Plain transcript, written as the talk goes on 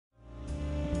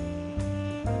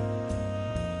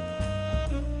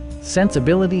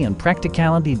sensibility and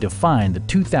practicality define the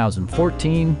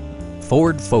 2014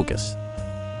 Ford Focus.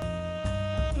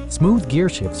 Smooth gear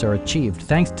shifts are achieved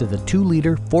thanks to the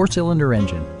 2-liter 4-cylinder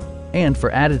engine. And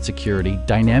for added security,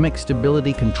 dynamic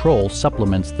stability control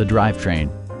supplements the drivetrain.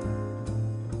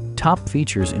 Top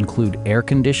features include air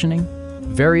conditioning,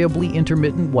 variably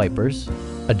intermittent wipers,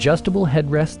 adjustable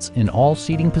headrests in all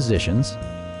seating positions,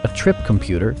 a trip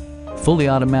computer, fully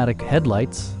automatic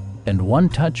headlights, and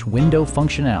one-touch window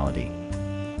functionality.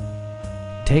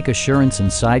 Take assurance in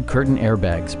side curtain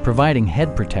airbags, providing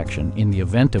head protection in the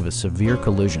event of a severe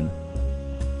collision.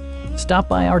 Stop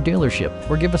by our dealership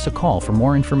or give us a call for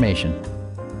more information.